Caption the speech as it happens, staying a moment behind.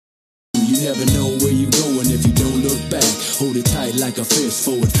never know where you're going if you don't look back. Hold it tight like a fist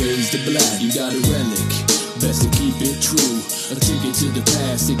before it fades to black. You got a relic, best to keep it true. A ticket to the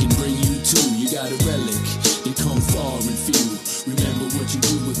past, it can bring you to. You got a relic, they come far and few. Remember what you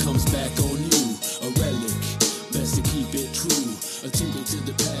do, it comes back on you. A relic, best to keep it true. A ticket to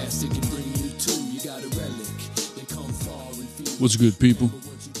the past, it can bring you to. You got a relic, they come far and few. What's good, people?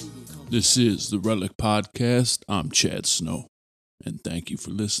 This is the Relic Podcast. I'm Chad Snow, and thank you for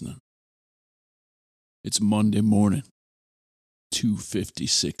listening. It's Monday morning,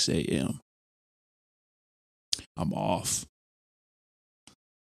 2:56 a.m. I'm off.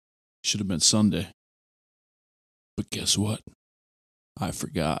 Should have been Sunday. But guess what? I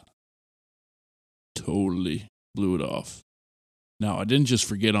forgot. Totally blew it off. Now, I didn't just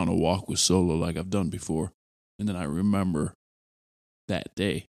forget on a walk with Solo like I've done before, and then I remember that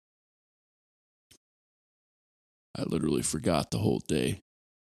day. I literally forgot the whole day.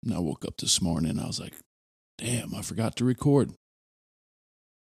 And I woke up this morning and I was like, damn, I forgot to record.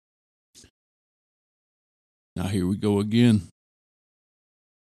 Now here we go again.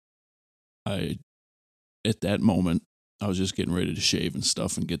 At that moment, I was just getting ready to shave and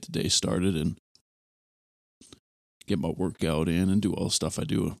stuff and get the day started and get my workout in and do all the stuff I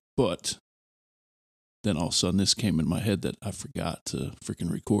do. But then all of a sudden this came in my head that I forgot to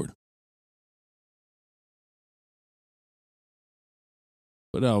freaking record.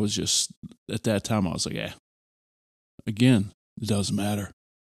 But I was just, at that time, I was like, again, it doesn't matter.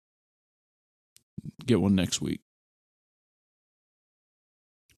 Get one next week.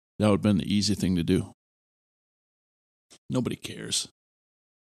 That would have been the easy thing to do. Nobody cares.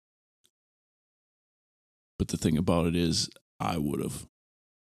 But the thing about it is, I would have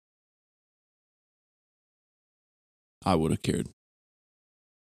cared.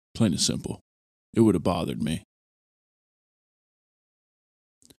 Plain and simple. It would have bothered me.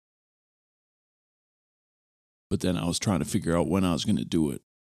 But then I was trying to figure out when I was going to do it.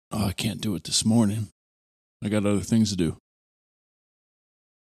 Oh, I can't do it this morning. I got other things to do.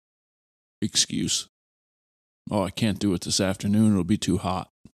 Excuse. Oh, I can't do it this afternoon. It'll be too hot.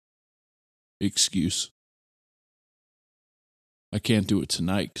 Excuse. I can't do it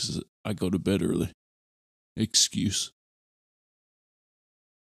tonight because I go to bed early. Excuse.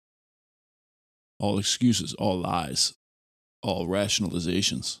 All excuses, all lies, all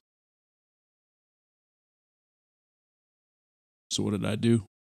rationalizations. So what did I do?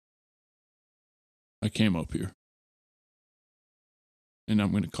 I came up here. And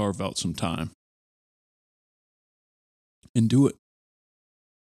I'm going to carve out some time. And do it.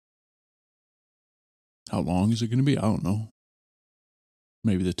 How long is it going to be? I don't know.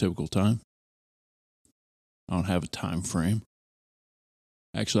 Maybe the typical time. I don't have a time frame.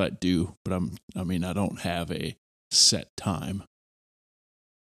 Actually, I do, but I don't have a set time.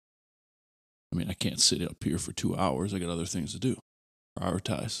 I can't sit up here for 2 hours. I got other things to do.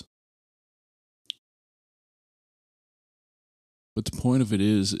 Prioritize. But the point of it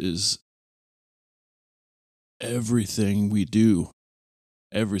is everything we do,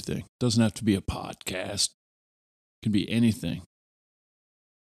 everything, doesn't have to be a podcast. It can be anything.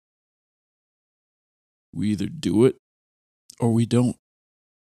 We either do it or we don't.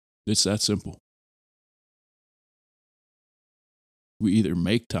 It's that simple. We either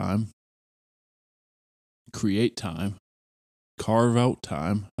make time, create time, carve out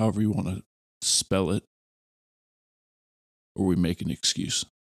time, however you want to spell it, or we make an excuse.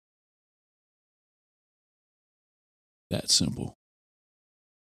 That simple.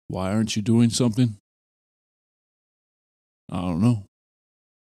 Why aren't you doing something? I don't know.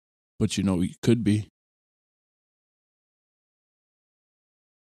 But you could be.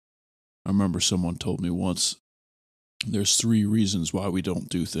 I remember someone told me once, there's 3 reasons why we don't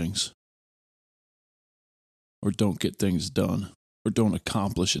do things. Or don't get things done. Or don't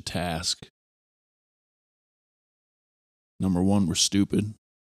accomplish a task. Number 1, we're stupid.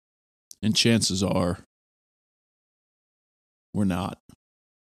 And chances are, we're not.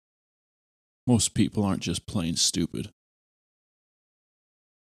 Most people aren't just plain stupid.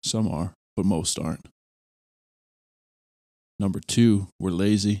 Some are, but most aren't. Number 2, we're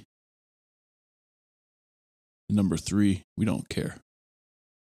lazy. And number 3, we don't care.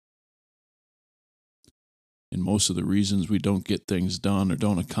 And most of the reasons we don't get things done or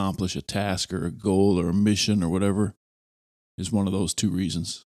don't accomplish a task or a goal or a mission or whatever is one of those 2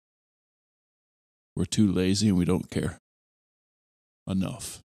 reasons. We're too lazy and we don't care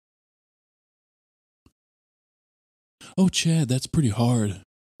enough. Oh, Chad, that's pretty hard.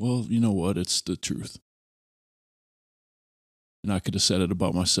 Well, you know what? It's the truth. And I could have said it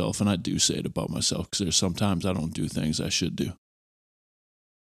about myself, and I do say it about myself because there's sometimes I don't do things I should do.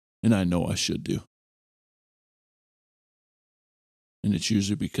 And I know I should do. And it's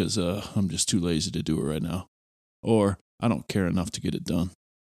usually because I'm just too lazy to do it right now. Or I don't care enough to get it done.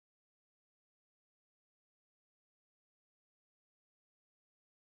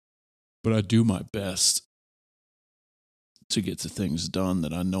 But I do my best to get the things done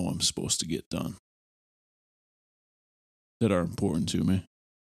that I know I'm supposed to get done. That are important to me.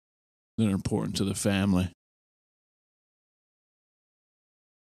 That are important to the family.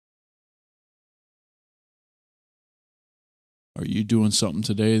 Are you doing something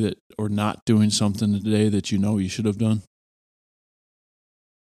today or not doing something today that you know you should have done?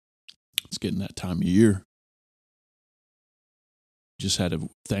 It's getting that time of year. Just had a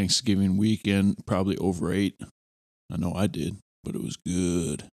Thanksgiving weekend, probably overate. I know I did, but it was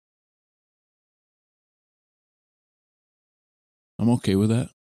good. I'm okay with that.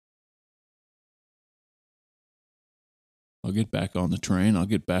 I'll get back on the train. I'll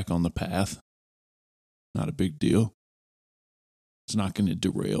get back on the path. Not a big deal. It's not going to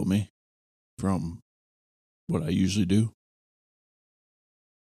derail me from what I usually do.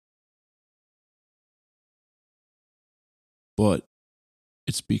 But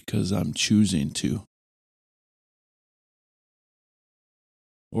it's because I'm choosing to.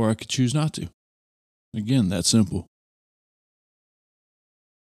 Or I could choose not to. Again, that simple.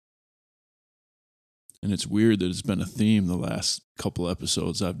 And it's weird that it's been a theme the last couple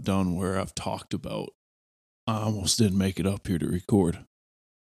episodes I've done where I've talked about I almost didn't make it up here to record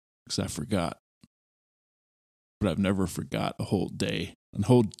because I forgot. But I've never forgot a whole day. And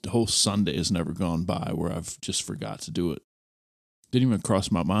the whole Sunday has never gone by where I've just forgot to do it. Didn't even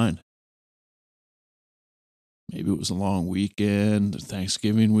cross my mind. Maybe it was a long weekend,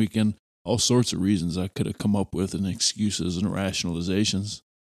 Thanksgiving weekend, all sorts of reasons I could have come up with and excuses and rationalizations.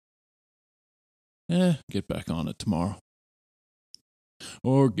 Get back on it tomorrow.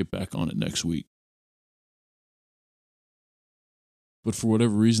 Or get back on it next week. But for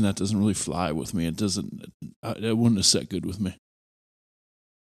whatever reason, that doesn't really fly with me. It wouldn't have set good with me.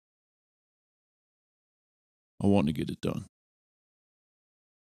 I want to get it done.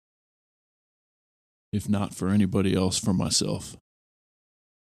 If not for anybody else, for myself.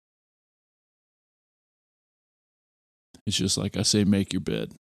 It's just like I say, make your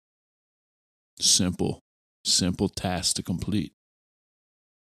bed. Simple task to complete.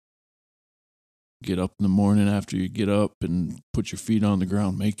 Get up in the morning after you get up and put your feet on the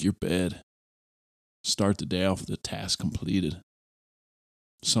ground. Make your bed. Start the day off with a task completed.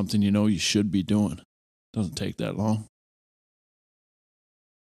 Something you know you should be doing. Doesn't take that long.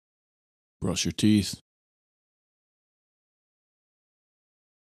 Brush your teeth.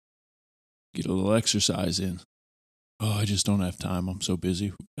 Get a little exercise in. Oh, I just don't have time. I'm so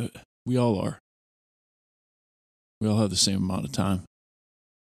busy. We all are. We all have the same amount of time.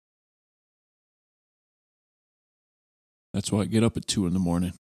 That's why I get up at 2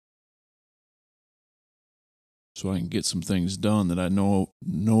 a.m. So I can get some things done that I know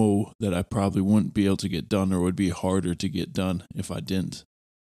that I probably wouldn't be able to get done or would be harder to get done if I didn't.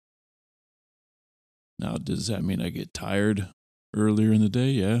 Now, does that mean I get tired earlier in the day?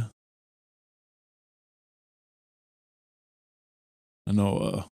 Yeah. I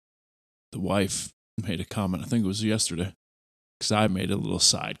know the wife made a comment, I think it was yesterday, because I made a little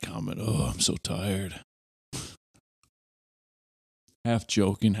side comment. Oh, I'm so tired. Half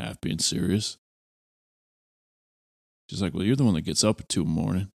joking, half being serious. She's like, well, you're the one that gets up at 2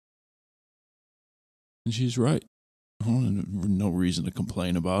 a.m. And she's right. No reason to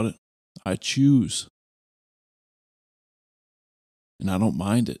complain about it. I choose. And I don't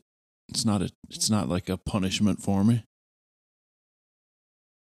mind it. It's not like a punishment for me.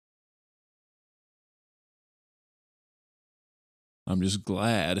 I'm just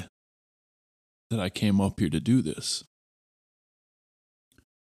glad that I came up here to do this.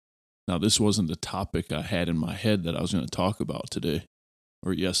 Now, this wasn't the topic I had in my head that I was going to talk about today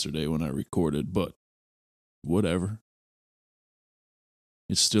or yesterday when I recorded, but whatever.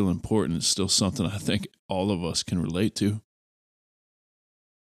 It's still important. It's still something I think all of us can relate to.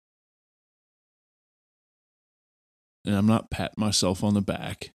 And I'm not patting myself on the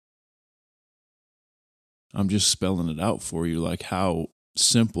back. I'm just spelling it out for you, like how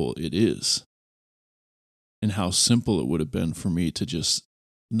simple it is. And how simple it would have been for me to just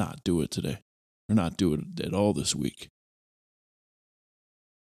not do it today. Or not do it at all this week.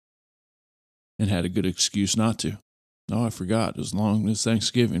 And had a good excuse not to. No, I forgot. As long as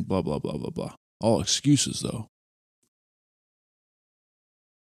Thanksgiving, blah, blah, blah, blah, blah. All excuses, though.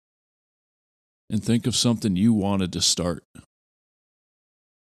 And think of something you wanted to start.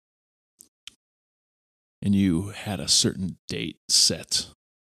 And you had a certain date set.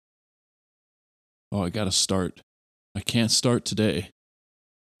 Oh, I got to start. I can't start today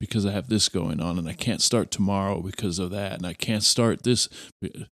because I have this going on, and I can't start tomorrow because of that, and I can't start this,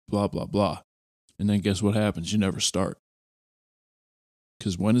 blah, blah, blah. And then guess what happens? You never start.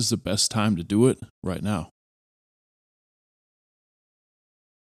 Because when is the best time to do it? Right now.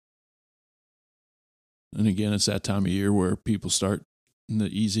 And again, it's that time of year where people start, and the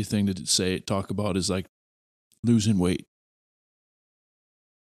easy thing to talk about is like losing weight.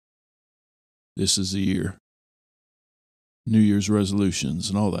 This is the year. New Year's resolutions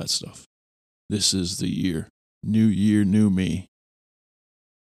and all that stuff. This is the year. New year, new me.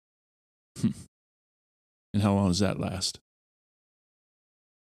 And how long does that last?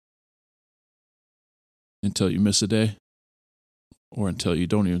 Until you miss a day? Or until you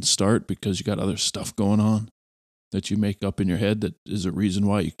don't even start because you got other stuff going on that you make up in your head that is a reason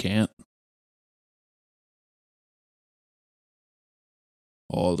why you can't?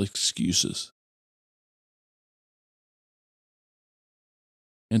 All excuses.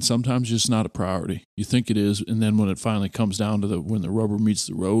 And sometimes it's just not a priority. You think it is, and then when it finally comes down to when the rubber meets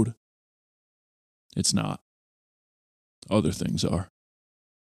the road, it's not. Other things are.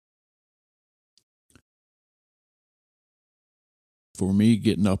 For me,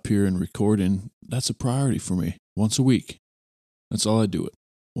 getting up here and recording, that's a priority for me. Once a week. That's all I do it.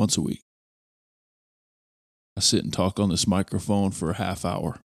 Once a week. I sit and talk on this microphone for a half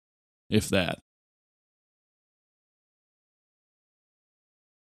hour. If that.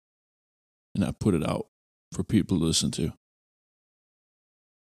 And I put it out for people to listen to.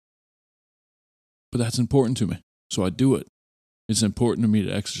 But that's important to me. So I do it. It's important to me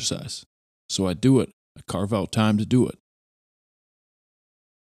to exercise. So I do it. I carve out time to do it.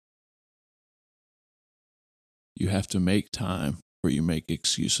 You have to make time or you make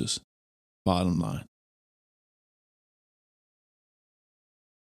excuses. Bottom line.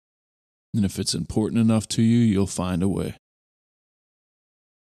 And if it's important enough to you, you'll find a way.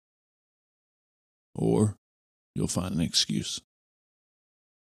 Or you'll find an excuse.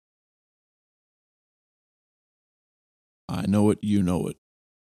 I know it, you know it.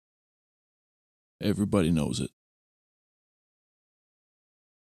 Everybody knows it.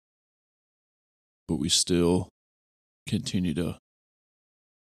 But we still continue to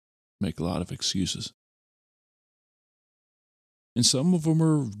make a lot of excuses. And some of them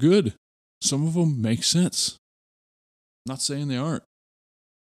are good. Some of them make sense. I'm not saying they aren't.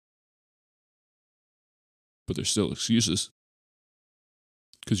 But they're still excuses.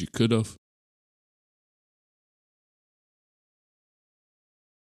 Because you could have.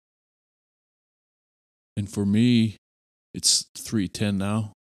 And for me, it's 3:10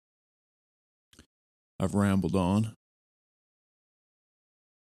 now. I've rambled on.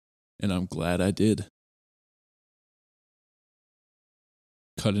 And I'm glad I did.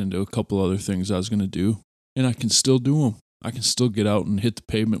 Cut into a couple other things I was going to do. And I can still do them. I can still get out and hit the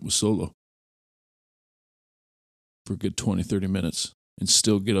pavement with solo. For a good 20, 30 minutes. And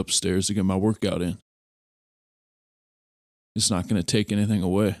still get upstairs to get my workout in. It's not going to take anything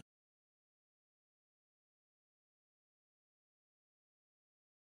away.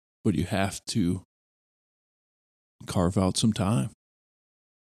 But you have to carve out some time.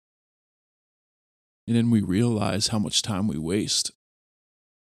 And then we realize how much time we waste.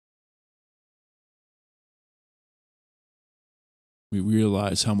 We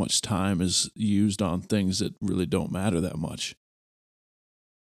realize how much time is used on things that really don't matter that much.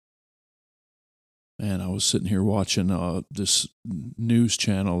 Man, I was sitting here watching this news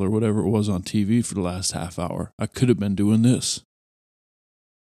channel or whatever it was on TV for the last half hour. I could have been doing this.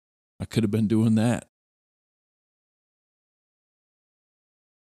 I could have been doing that.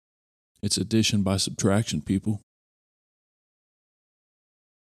 It's addition by subtraction, people.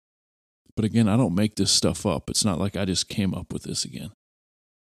 But again, I don't make this stuff up. It's not like I just came up with this again.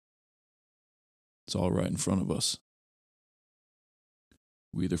 It's all right in front of us.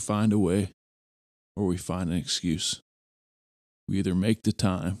 We either find a way or we find an excuse. We either make the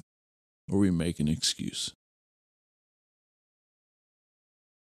time or we make an excuse.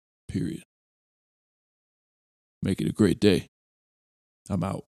 Period. Make it a great day. I'm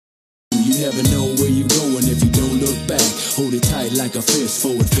out. You never know where you're going if you don't look back. Hold it tight like a fist,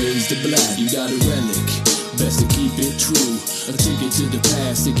 forward fades to black. You got a relic, best to keep it true. A ticket to the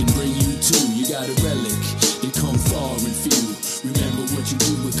past, it can bring you to. You got a relic, they come far and few.